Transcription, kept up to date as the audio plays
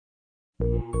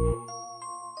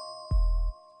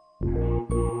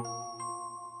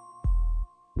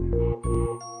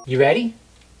You ready?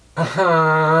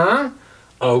 Uh-huh.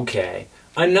 Okay.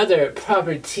 Another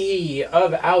property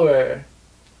of our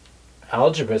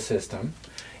algebra system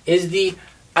is the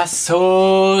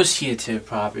associative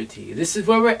property. This is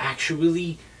where we're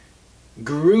actually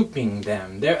grouping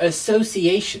them. They're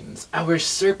associations, our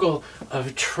circle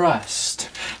of trust.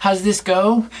 How's this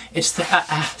go? It's the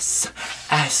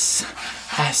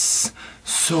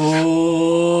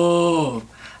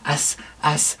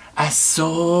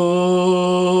so.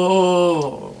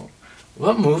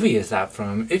 What movie is that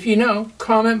from? If you know,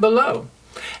 comment below.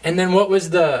 And then what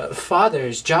was the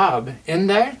father's job in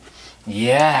there?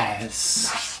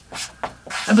 Yes,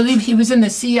 I believe he was in the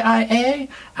CIA.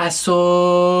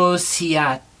 Associative.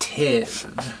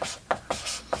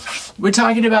 We're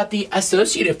talking about the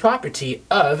associative property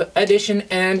of addition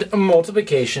and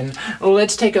multiplication.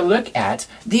 Let's take a look at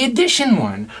the addition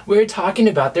one. We're talking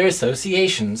about their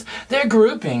associations, their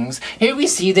groupings. Here we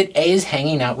see that A is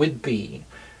hanging out with B.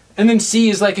 And then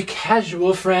C is like a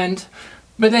casual friend.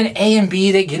 But then A and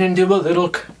B, they get into a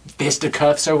little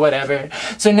fisticuffs or whatever.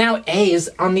 So now A is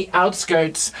on the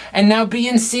outskirts, and now B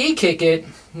and C kick it.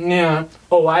 Yeah.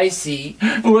 Oh, I see.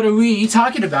 What are we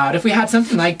talking about? If we had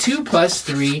something like 2 plus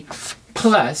 3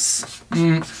 plus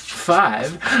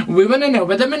 5, we want to know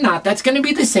whether or not that's going to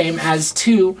be the same as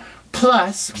 2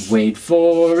 plus, wait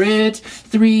for it,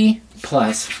 3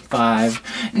 plus 5.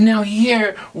 Now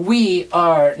here we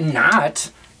are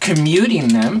not commuting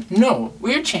them. No,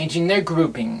 we're changing their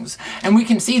groupings. And we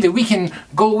can see that we can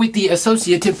go with the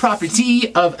associative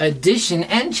property of addition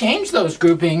and change those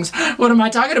groupings. What am I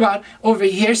talking about? Over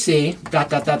here, see, 2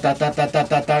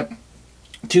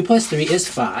 plus 3 is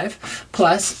 5,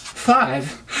 plus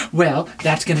 5. Well,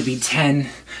 that's going to be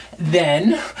 10.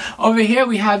 Then, over here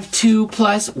we have 2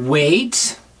 plus,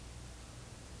 wait,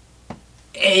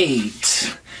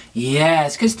 8.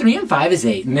 Yes, because 3 and 5 is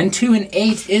 8, and then 2 and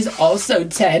 8 is also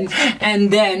 10. And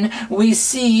then we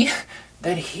see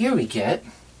that here we get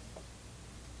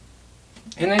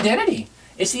an identity.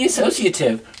 It's the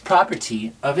associative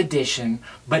property of addition.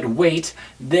 But wait,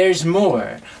 there's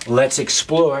more. Let's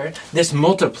explore this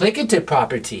multiplicative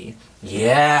property.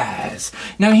 Yes.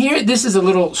 Now here, this is a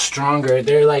little stronger.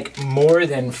 They're like more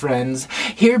than friends.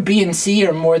 Here, B and C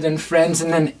are more than friends,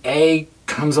 and then A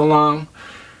comes along.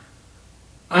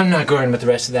 I'm not going with the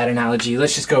rest of that analogy.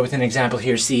 Let's just go with an example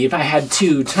here. See, if I had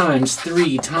 2 times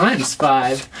 3 times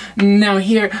 5. Now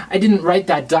here, I didn't write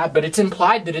that dot, but it's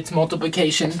implied that it's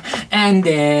multiplication. And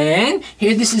then,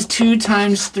 here this is 2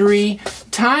 times 3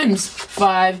 times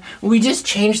 5. We just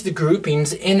changed the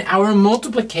groupings in our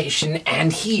multiplication,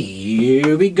 and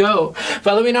here we go.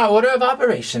 Following our order of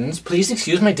operations, please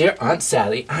excuse my dear Aunt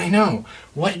Sally. I know.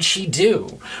 What did she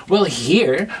do? Well,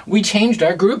 here we changed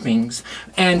our groupings,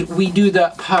 and we do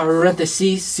the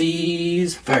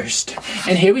parentheses first.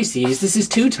 And here we see this is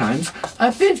 2 times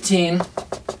 15.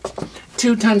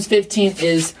 2 times 15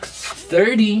 is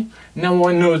 30. Now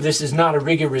I know this is not a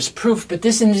rigorous proof, but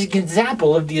this is an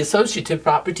example of the associative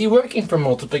property working for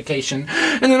multiplication.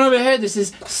 And then over here, this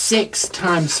is 6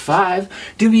 times 5.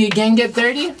 Do we again get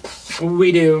 30?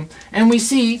 We do. And we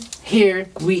see here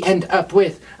we end up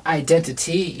with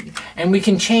identity. And we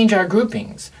can change our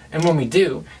groupings. And when we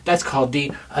do, that's called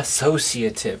the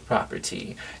associative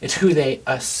property. It's who they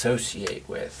associate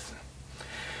with.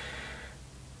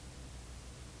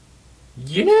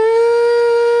 You know,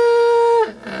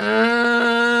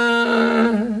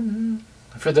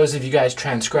 for those of you guys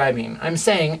transcribing, I'm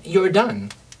saying you're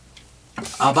done.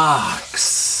 A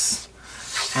box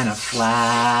and a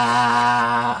flower.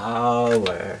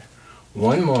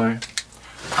 One more.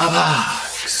 A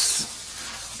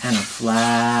box and a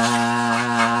flower.